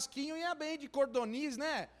churrasquinho ia bem de cordoniz,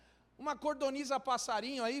 né? Uma cordoniz a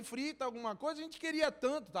passarinho aí, frita, alguma coisa, a gente queria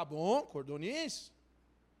tanto. Tá bom, cordoniz.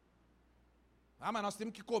 Ah, mas nós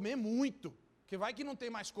temos que comer muito, porque vai que não tem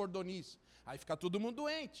mais cordoniz. Aí fica todo mundo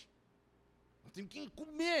doente. Nós temos que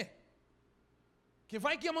comer, porque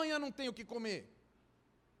vai que amanhã não tem o que comer.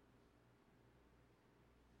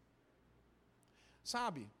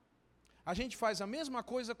 Sabe, a gente faz a mesma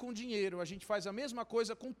coisa com dinheiro, a gente faz a mesma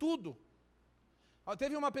coisa com tudo.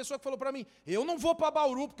 Teve uma pessoa que falou para mim, eu não vou para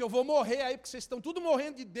Bauru, porque eu vou morrer aí, porque vocês estão tudo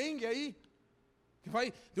morrendo de dengue aí. Que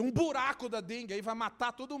vai ter um buraco da dengue aí, vai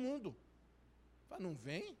matar todo mundo. Eu falei, não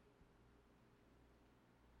vem?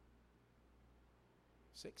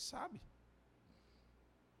 Você que sabe.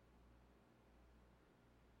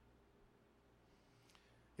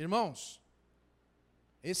 Irmãos,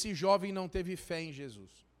 esse jovem não teve fé em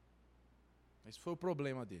Jesus. Esse foi o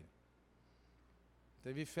problema dele.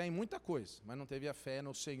 Teve fé em muita coisa, mas não teve a fé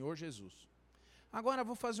no Senhor Jesus. Agora,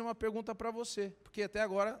 vou fazer uma pergunta para você, porque até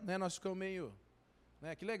agora, né, nós ficamos meio...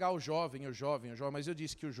 Né, que legal, o jovem, mas eu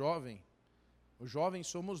disse que o jovem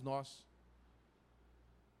somos nós.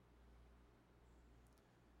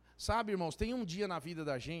 Sabe, irmãos, tem um dia na vida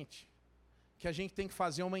da gente que a gente tem que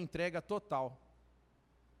fazer uma entrega total.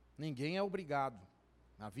 Ninguém é obrigado.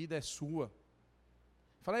 A vida é sua.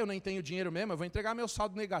 Fala, eu nem tenho dinheiro mesmo, eu vou entregar meu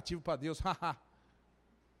saldo negativo para Deus.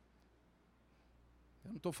 Eu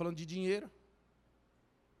não estou falando de dinheiro.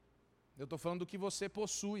 Eu estou falando do que você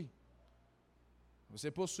possui. Você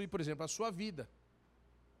possui, por exemplo, a sua vida,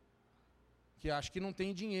 que acha que não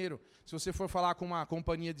tem dinheiro. Se você for falar com uma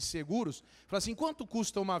companhia de seguros, fala assim, quanto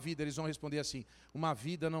custa uma vida? Eles vão responder assim, uma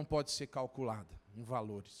vida não pode ser calculada em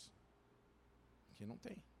valores. Porque não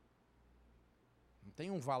tem. Não tem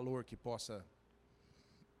um valor que possa...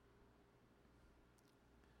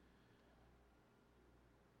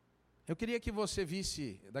 Eu queria que você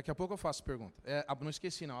visse, daqui a pouco eu faço pergunta, não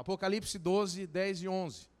esqueci não, Apocalipse 12, 10 e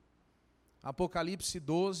 11. Apocalipse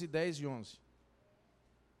 12, 10 e 11.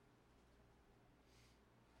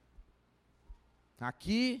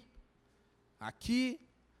 Aqui,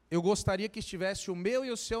 eu gostaria que estivesse o meu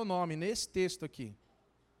e o seu nome nesse texto aqui.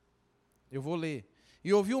 Eu vou ler.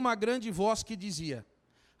 E ouvi uma grande voz que dizia,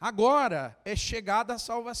 agora é chegada a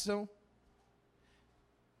salvação,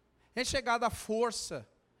 é chegada a força,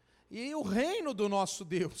 e o reino do nosso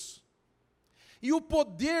Deus, e o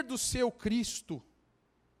poder do seu Cristo,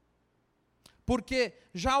 porque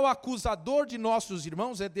já o acusador de nossos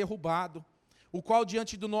irmãos é derrubado, o qual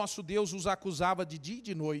diante do nosso Deus os acusava de dia e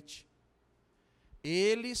de noite.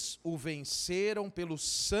 Eles o venceram pelo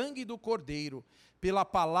sangue do Cordeiro, pela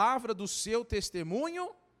palavra do seu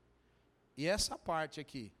testemunho, e essa parte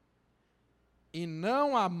aqui, e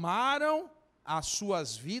não amaram as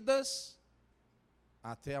suas vidas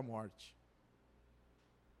até a morte.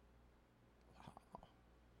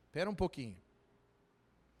 Espera um pouquinho.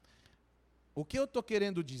 O que eu estou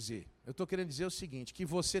querendo dizer? Eu estou querendo dizer o seguinte, que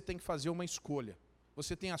você tem que fazer uma escolha.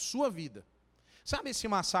 Você tem a sua vida. Sabe esse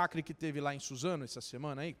massacre que teve lá em Suzano, essa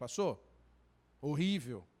semana aí que passou?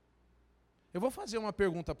 Horrível. Eu vou fazer uma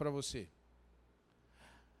pergunta para você.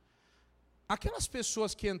 Aquelas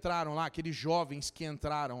pessoas que entraram lá, aqueles jovens que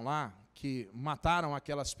entraram lá, que mataram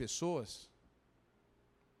aquelas pessoas,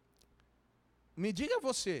 me diga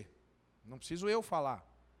você, não preciso eu falar,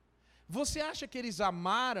 você acha que eles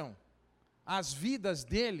amaram as vidas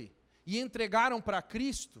dele e entregaram para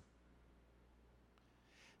Cristo?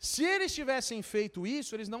 Se eles tivessem feito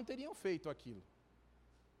isso, eles não teriam feito aquilo.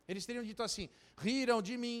 Eles teriam dito assim, riram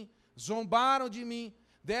de mim, zombaram de mim,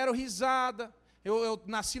 deram risada, eu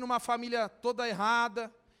nasci numa família toda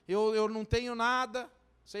errada, eu não tenho nada,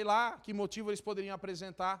 sei lá que motivo eles poderiam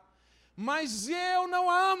apresentar, mas eu não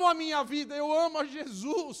amo a minha vida, eu amo a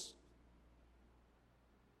Jesus.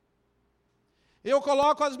 Eu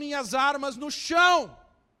coloco as minhas armas no chão.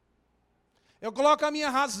 Eu coloco a minha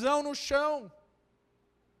razão no chão.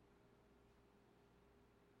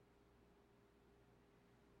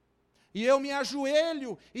 E eu me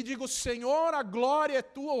ajoelho e digo, Senhor, a glória é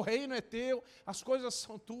tua, o reino é teu, as coisas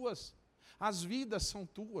são tuas, as vidas são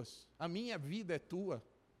tuas, a minha vida é tua.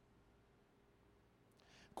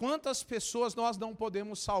 Quantas pessoas nós não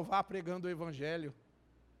podemos salvar pregando o Evangelho?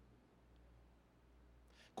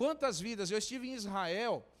 Quantas vidas? Eu estive em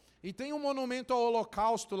Israel e tem um monumento ao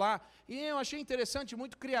Holocausto lá, e eu achei interessante,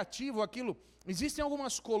 muito criativo aquilo. Existem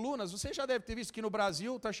algumas colunas, você já deve ter visto que no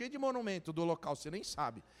Brasil está cheio de monumento do Holocausto, você nem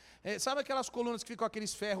sabe. Sabe aquelas colunas que ficam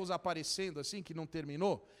aqueles ferros aparecendo assim, que não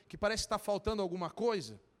terminou? Que parece que está faltando alguma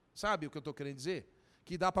coisa? Sabe o que eu estou querendo dizer?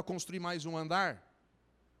 Que dá para construir mais um andar?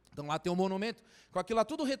 Então lá tem um monumento, com aquilo lá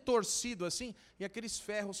tudo retorcido assim, e aqueles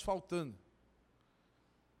ferros faltando.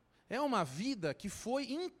 É uma vida que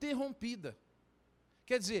foi interrompida.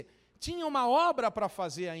 Quer dizer, tinha uma obra para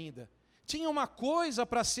fazer ainda, tinha uma coisa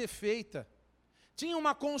para ser feita, tinha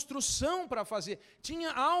uma construção para fazer,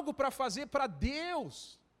 tinha algo para fazer para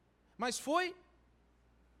Deus, mas foi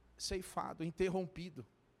ceifado, interrompido.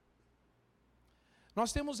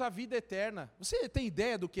 Nós temos a vida eterna. Você tem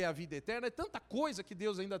ideia do que é a vida eterna? É tanta coisa que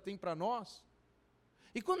Deus ainda tem para nós.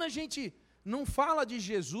 E quando a gente não fala de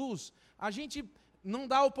Jesus, a gente não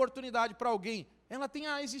dá oportunidade para alguém, ela tem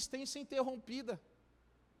a existência interrompida.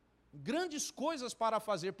 Grandes coisas para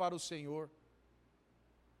fazer para o Senhor.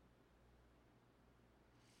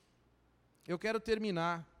 Eu quero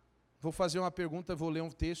terminar. Vou fazer uma pergunta, vou ler um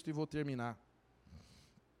texto e vou terminar.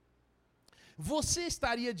 Você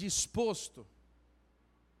estaria disposto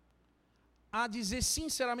a dizer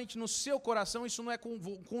sinceramente no seu coração, isso não é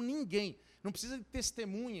com ninguém, não precisa de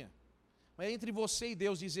testemunha, mas é entre você e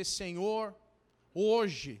Deus, dizer, Senhor,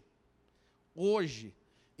 hoje,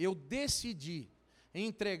 eu decidi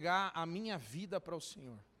entregar a minha vida para o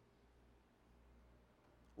Senhor.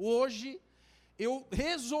 Hoje, eu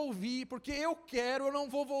resolvi, porque eu quero, eu não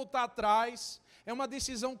vou voltar atrás, é uma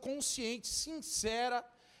decisão consciente, sincera,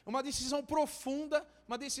 uma decisão profunda,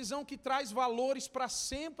 uma decisão que traz valores para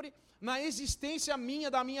sempre, na existência minha,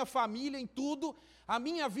 da minha família, em tudo, a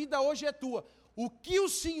minha vida hoje é tua. O que o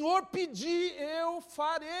Senhor pedir, eu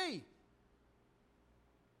farei.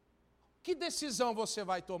 Que decisão você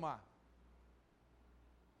vai tomar?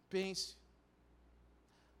 Pense.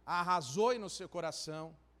 Arrazoe no seu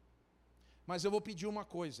coração. Mas eu vou pedir uma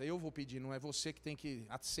coisa, não é você que tem que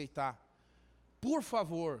aceitar. Por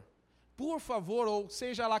favor, ou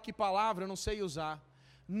seja lá que palavra, eu não sei usar,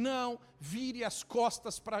 não vire as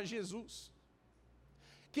costas para Jesus.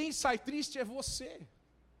 Quem sai triste é você.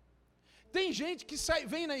 Tem gente que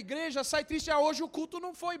vem na igreja, sai triste, hoje o culto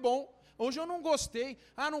não foi bom, hoje eu não gostei,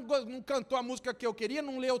 não cantou a música que eu queria,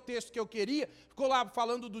 não leu o texto que eu queria, ficou lá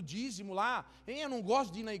falando do dízimo lá, eu não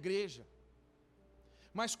gosto de ir na igreja.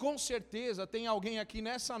 Mas com certeza tem alguém aqui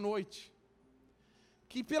nessa noite,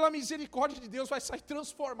 que pela misericórdia de Deus vai sair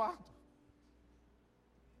transformado.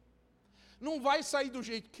 Não vai sair do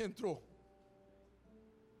jeito que entrou.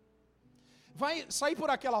 Vai sair por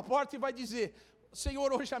aquela porta e vai dizer,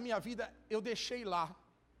 Senhor, hoje a minha vida eu deixei lá.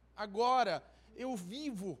 Agora eu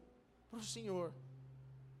vivo para o Senhor.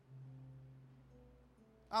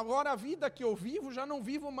 Agora a vida que eu vivo, já não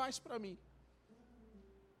vivo mais para mim.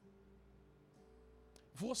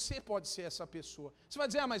 Você pode ser essa pessoa. Você vai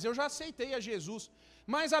dizer, mas eu já aceitei a Jesus.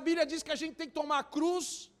 Mas a Bíblia diz que a gente tem que tomar a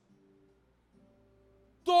cruz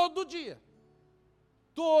todo dia.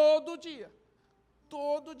 Todo dia.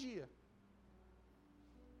 Todo dia.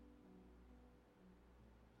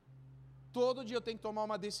 Todo dia eu tenho que tomar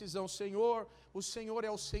uma decisão. Senhor, o Senhor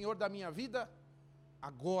é o Senhor da minha vida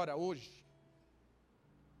agora, hoje.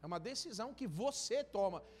 É uma decisão que você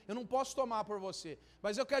toma. Eu não posso tomar por você.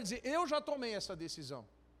 Mas eu quero dizer, eu já tomei essa decisão.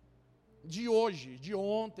 De hoje, de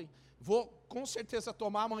ontem. Vou com certeza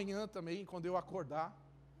tomar amanhã também, quando eu acordar.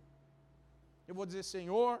 Eu vou dizer,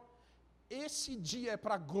 Senhor, esse dia é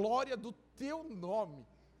para a glória do teu nome.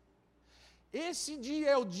 Esse dia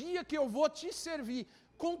é o dia que eu vou te servir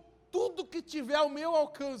com tudo que tiver ao meu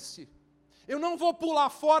alcance. Eu não vou pular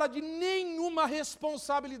fora de nenhuma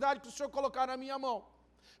responsabilidade que o Senhor colocar na minha mão.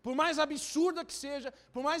 Por mais absurda que seja,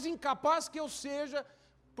 por mais incapaz que eu seja,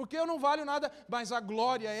 porque eu não valho nada, mas a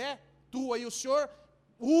glória é tua. E o Senhor,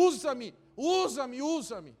 usa-me.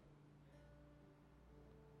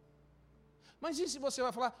 Mas e se você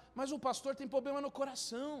vai falar, mas o pastor tem problema no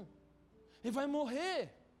coração, ele vai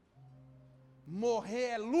morrer. Morrer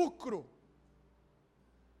é lucro.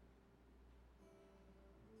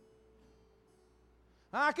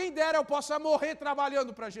 Quem dera eu possa morrer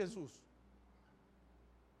trabalhando para Jesus.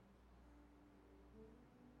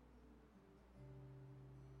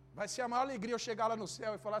 Vai ser a maior alegria eu chegar lá no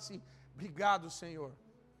céu e falar assim: obrigado, Senhor.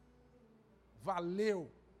 Valeu.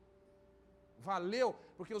 Valeu,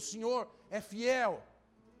 porque o Senhor é fiel.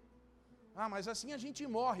 Ah, mas assim a gente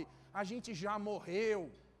morre. A gente já morreu.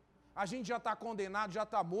 A gente já está condenado, já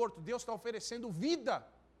está morto. Deus está oferecendo vida.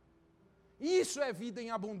 Isso é vida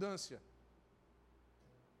em abundância.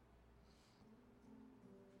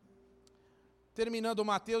 Terminando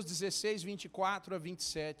Mateus 16, 24 a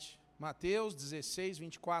 27. Mateus 16,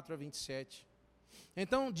 24 a 27.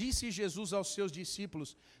 Então disse Jesus aos seus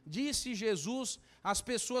discípulos, disse Jesus às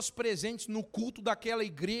pessoas presentes no culto daquela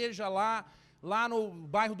igreja lá no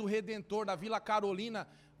bairro do Redentor, da Vila Carolina,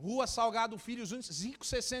 Rua Salgado Filho,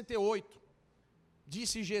 568.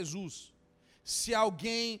 Disse Jesus, se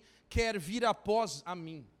alguém quer vir após a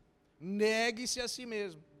mim, negue-se a si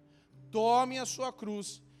mesmo, tome a sua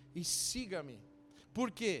cruz e siga-me. Por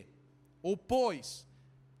quê? Ou pois,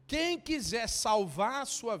 quem quiser salvar a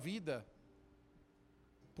sua vida,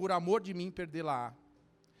 por amor de mim, perdê-la-á.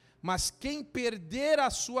 Mas quem perder a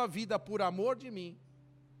sua vida por amor de mim,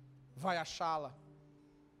 vai achá-la.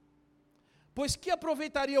 Pois que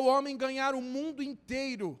aproveitaria o homem ganhar o mundo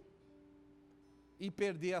inteiro e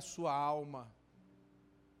perder a sua alma?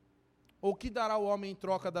 Ou que dará o homem em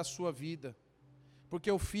troca da sua vida?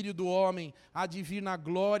 Porque o Filho do Homem há de vir na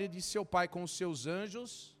glória de seu Pai com os seus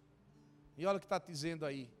anjos. E olha o que está dizendo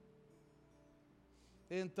aí.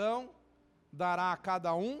 Então, dará a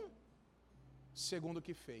cada um segundo o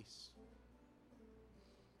que fez.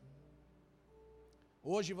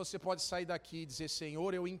 Hoje você pode sair daqui e dizer,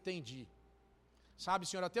 Senhor, eu entendi. Sabe,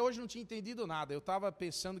 Senhor, até hoje não tinha entendido nada. Eu estava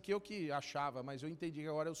pensando que eu que achava, mas eu entendi que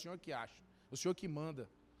agora é o Senhor que acha. O Senhor que manda.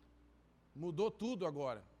 Mudou tudo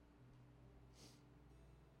agora.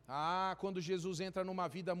 Ah, quando Jesus entra numa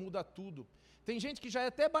vida, muda tudo. Tem gente que já é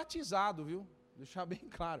até batizado, viu? Deixar bem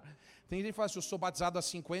claro. Tem gente que fala assim, eu sou batizado há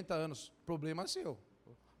 50 anos. Problema seu.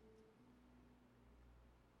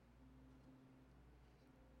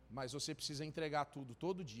 Mas você precisa entregar tudo,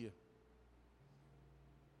 todo dia.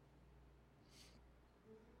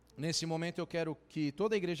 Nesse momento eu quero que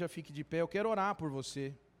toda a igreja fique de pé. Eu quero orar por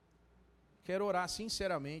você. Quero orar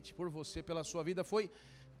sinceramente por você, pela sua vida.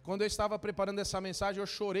 Quando eu estava preparando essa mensagem, eu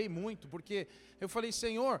chorei muito, porque eu falei,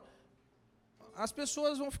 Senhor, as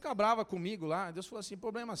pessoas vão ficar bravas comigo lá. Deus falou assim,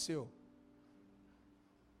 problema seu.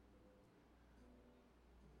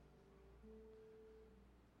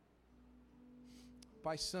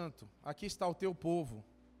 Pai Santo, aqui está o teu povo.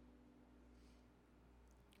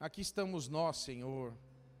 Aqui estamos nós, Senhor.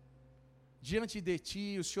 Diante de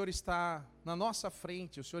ti, o Senhor está na nossa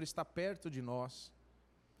frente, o Senhor está perto de nós.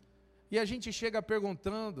 E a gente chega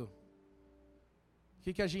perguntando, o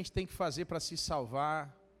que a gente tem que fazer para se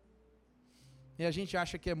salvar? E a gente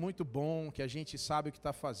acha que é muito bom, que a gente sabe o que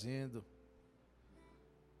está fazendo.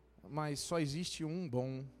 Mas só existe um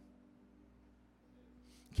bom,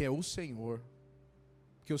 que é o Senhor.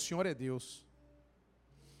 Porque o Senhor é Deus.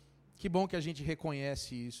 Que bom que a gente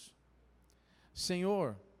reconhece isso.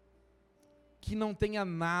 Senhor, que não tenha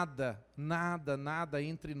nada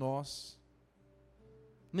entre nós.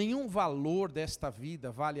 Nenhum valor desta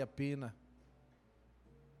vida vale a pena.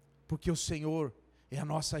 Porque o Senhor é a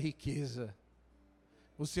nossa riqueza.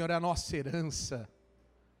 O Senhor é a nossa herança.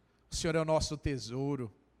 O Senhor é o nosso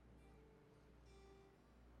tesouro.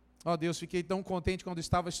 Ó Deus, fiquei tão contente quando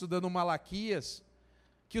estava estudando Malaquias,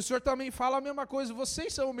 que o Senhor também fala a mesma coisa,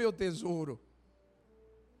 vocês são o meu tesouro.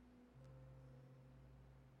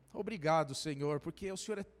 Obrigado, Senhor, porque o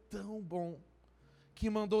Senhor é tão bom, que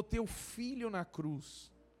mandou teu Filho na cruz.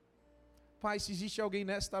 Pai, se existe alguém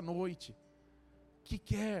nesta noite, que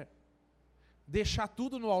quer deixar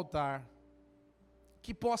tudo no altar,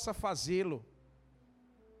 que possa fazê-lo,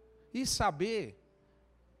 e saber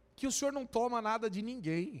que o Senhor não toma nada de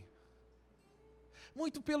ninguém.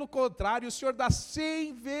 Muito pelo contrário, o Senhor dá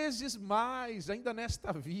 100 vezes mais, ainda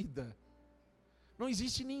nesta vida. Não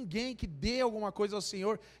existe ninguém que dê alguma coisa ao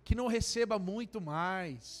Senhor, que não receba muito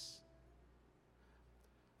mais.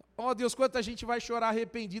 Ó Deus, quanta gente vai chorar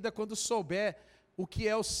arrependida quando souber o que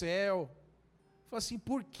é o céu. Fala assim,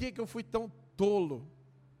 por que eu fui tão tolo?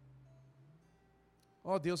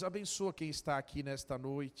 Ó Deus, abençoa quem está aqui nesta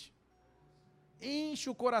noite. Enche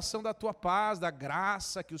o coração da tua paz, da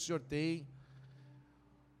graça que o Senhor tem.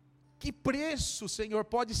 Que preço, Senhor,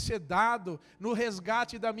 pode ser dado no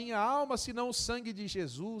resgate da minha alma, senão o sangue de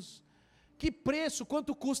Jesus? Que preço,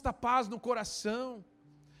 quanto custa a paz no coração?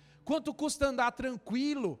 Quanto custa andar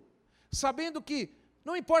tranquilo, sabendo que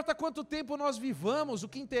não importa quanto tempo nós vivamos, o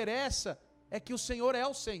que interessa é que o Senhor é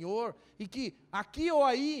o Senhor, e que aqui ou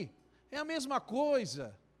aí é a mesma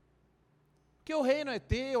coisa. Que o reino é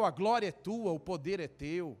teu, a glória é tua, o poder é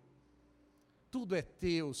teu. Tudo é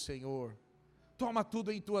teu, Senhor. Toma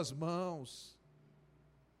tudo em tuas mãos.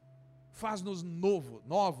 Faz-nos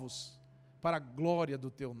novos para a glória do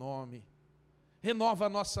teu nome. Renova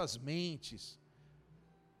nossas mentes.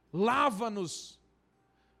 Lava-nos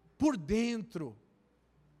por dentro.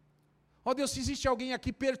 Ó Deus, se existe alguém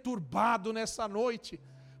aqui perturbado nessa noite,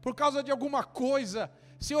 por causa de alguma coisa,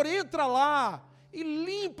 Senhor, entra lá e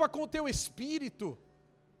limpa com o teu Espírito.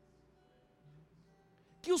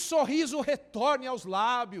 Que o sorriso retorne aos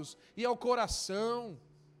lábios e ao coração.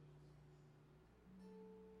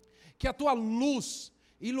 Que a tua luz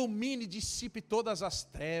ilumine e dissipe todas as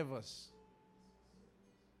trevas.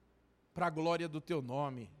 Para a glória do teu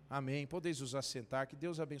nome. Amém. Podeis os assentar. Que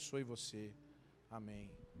Deus abençoe você.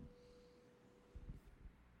 Amém.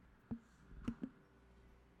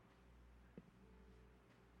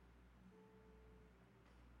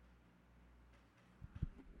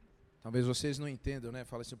 Talvez vocês não entendam, né?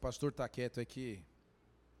 Fala assim, o pastor está quieto aqui.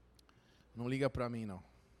 Não liga para mim, não.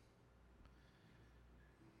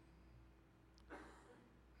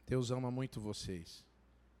 Deus ama muito vocês.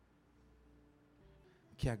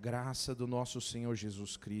 Que a graça do nosso Senhor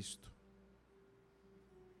Jesus Cristo,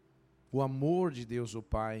 o amor de Deus o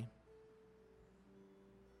Pai,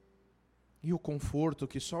 e o conforto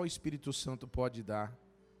que só o Espírito Santo pode dar,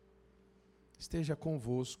 esteja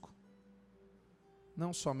convosco.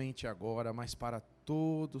 Não somente agora, mas para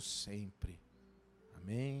todos sempre.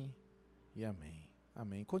 Amém e amém.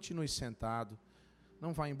 Amém. Continue sentado.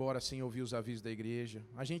 Não vá embora sem ouvir os avisos da igreja.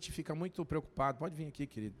 A gente fica muito preocupado. Pode vir aqui,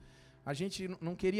 querido. A gente não queria